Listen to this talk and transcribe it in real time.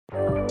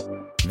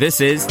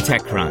This is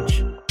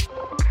TechCrunch.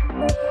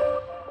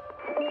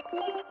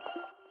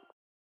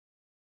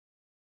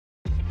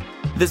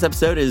 This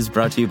episode is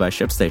brought to you by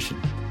ShipStation.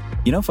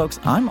 You know, folks,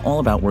 I'm all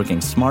about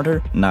working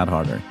smarter, not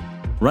harder.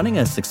 Running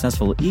a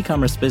successful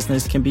e-commerce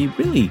business can be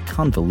really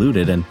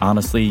convoluted, and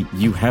honestly,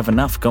 you have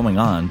enough going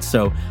on,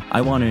 so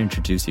I want to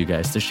introduce you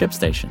guys to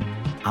ShipStation.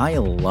 I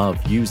love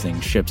using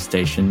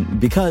ShipStation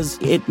because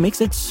it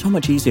makes it so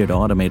much easier to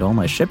automate all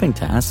my shipping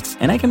tasks,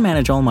 and I can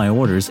manage all my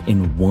orders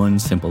in one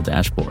simple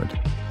dashboard.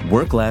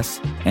 Work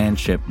less and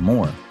ship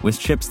more with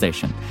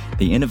ShipStation,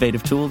 the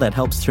innovative tool that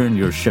helps turn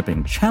your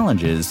shipping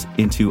challenges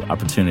into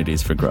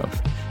opportunities for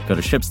growth. Go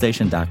to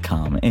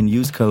ShipStation.com and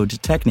use code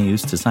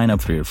TechNews to sign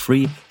up for your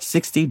free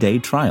 60-day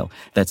trial.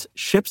 That's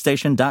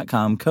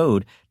ShipStation.com,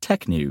 code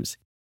TechNews.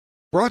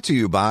 Brought to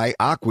you by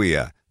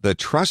Acquia, the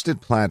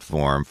trusted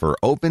platform for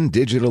open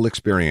digital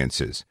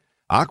experiences.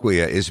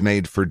 Acquia is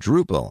made for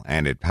Drupal,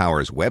 and it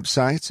powers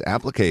websites,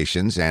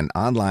 applications, and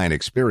online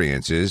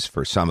experiences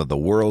for some of the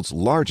world's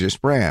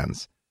largest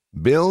brands.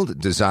 Build,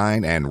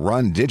 design, and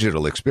run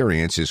digital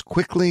experiences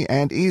quickly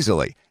and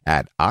easily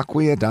at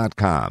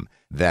Acquia.com.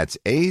 That's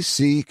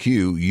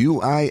ACQUIA.com.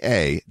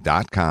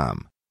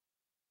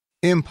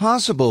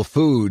 Impossible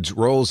Foods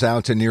rolls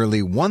out to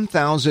nearly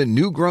 1,000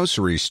 new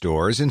grocery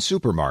stores and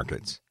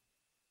supermarkets.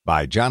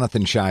 By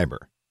Jonathan Scheiber.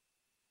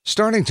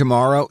 Starting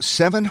tomorrow,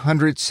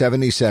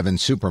 777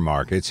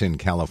 supermarkets in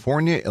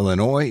California,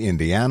 Illinois,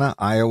 Indiana,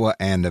 Iowa,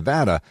 and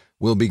Nevada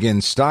will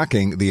begin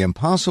stocking the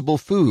Impossible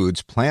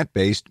Foods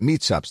plant-based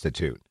meat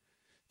substitute.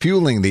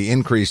 Fueling the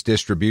increased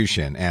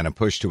distribution and a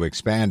push to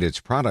expand its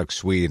product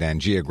suite and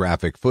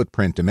geographic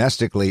footprint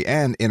domestically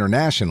and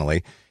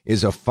internationally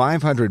is a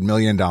 $500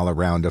 million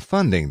round of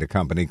funding the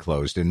company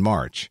closed in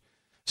March.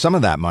 Some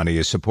of that money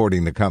is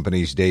supporting the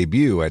company's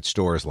debut at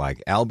stores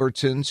like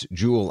Albertsons,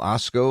 Jewel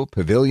Osco,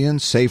 Pavilion,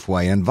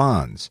 Safeway, and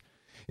Vons.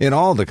 In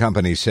all, the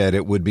company said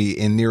it would be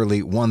in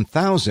nearly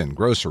 1,000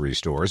 grocery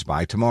stores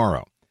by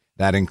tomorrow.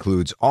 That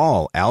includes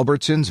all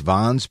Albertsons,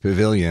 Vons,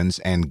 Pavilions,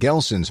 and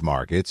Gelson's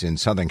markets in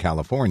Southern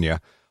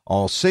California,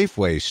 all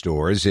Safeway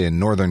stores in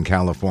Northern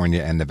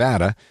California and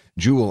Nevada,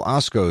 Jewel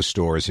Osco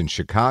stores in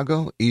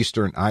Chicago,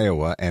 Eastern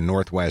Iowa, and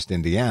Northwest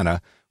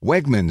Indiana,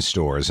 Wegmans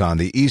stores on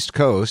the East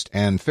Coast,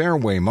 and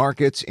Fairway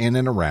markets in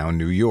and around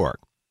New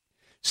York.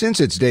 Since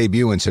its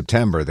debut in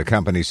September, the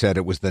company said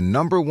it was the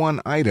number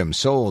one item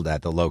sold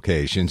at the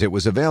locations it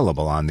was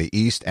available on the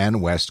East and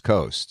West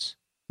Coasts.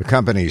 The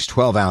company's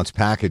 12-ounce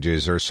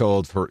packages are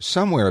sold for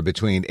somewhere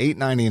between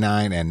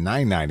 $8.99 and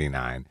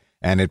 $9.99,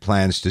 and it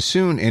plans to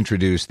soon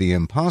introduce the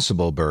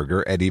Impossible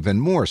Burger at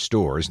even more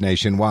stores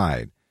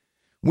nationwide.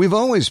 We've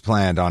always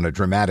planned on a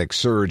dramatic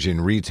surge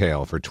in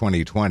retail for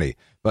 2020,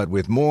 but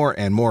with more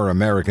and more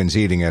Americans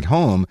eating at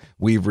home,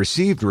 we've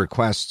received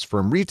requests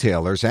from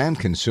retailers and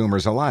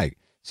consumers alike,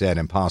 said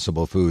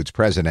Impossible Foods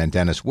President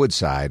Dennis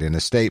Woodside in a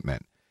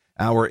statement.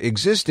 Our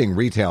existing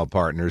retail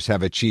partners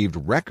have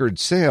achieved record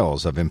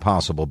sales of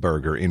Impossible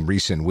Burger in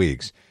recent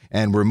weeks,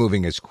 and we're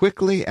moving as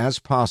quickly as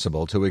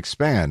possible to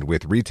expand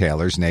with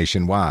retailers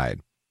nationwide.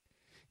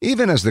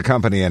 Even as the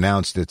company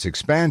announced its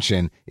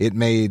expansion, it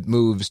made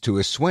moves to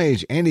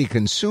assuage any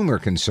consumer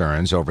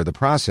concerns over the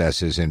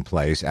processes in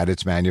place at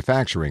its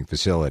manufacturing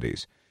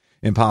facilities.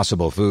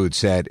 Impossible Foods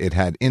said it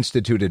had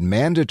instituted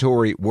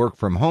mandatory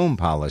work-from-home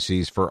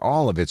policies for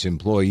all of its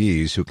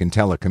employees who can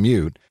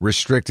telecommute,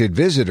 restricted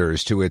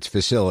visitors to its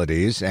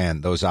facilities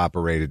and those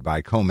operated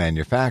by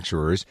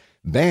co-manufacturers,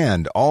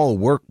 banned all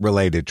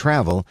work-related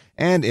travel,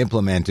 and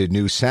implemented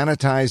new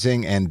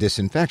sanitizing and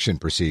disinfection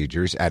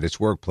procedures at its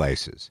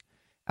workplaces.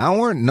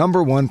 Our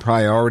number one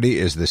priority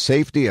is the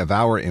safety of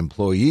our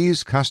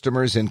employees,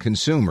 customers, and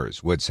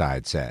consumers,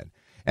 Woodside said.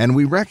 And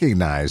we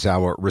recognize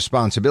our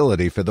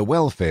responsibility for the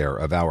welfare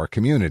of our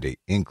community,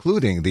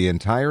 including the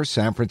entire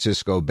San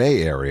Francisco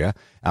Bay Area,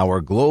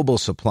 our global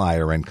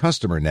supplier and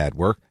customer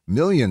network,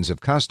 millions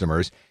of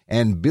customers,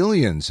 and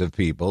billions of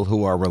people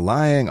who are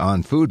relying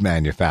on food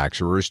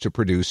manufacturers to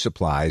produce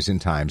supplies in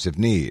times of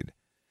need.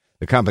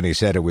 The company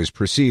said it was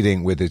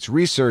proceeding with its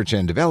research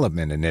and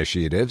development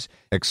initiatives,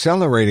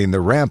 accelerating the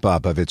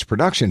ramp-up of its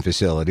production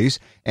facilities,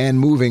 and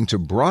moving to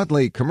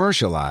broadly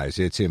commercialize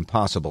its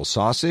Impossible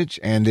sausage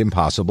and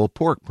Impossible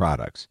pork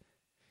products.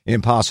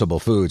 Impossible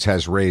Foods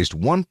has raised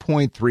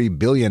 $1.3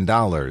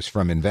 billion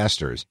from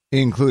investors,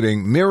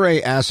 including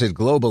Mirae Asset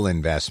Global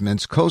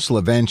Investments,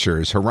 Khosla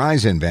Ventures,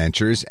 Horizon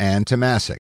Ventures, and Temasek.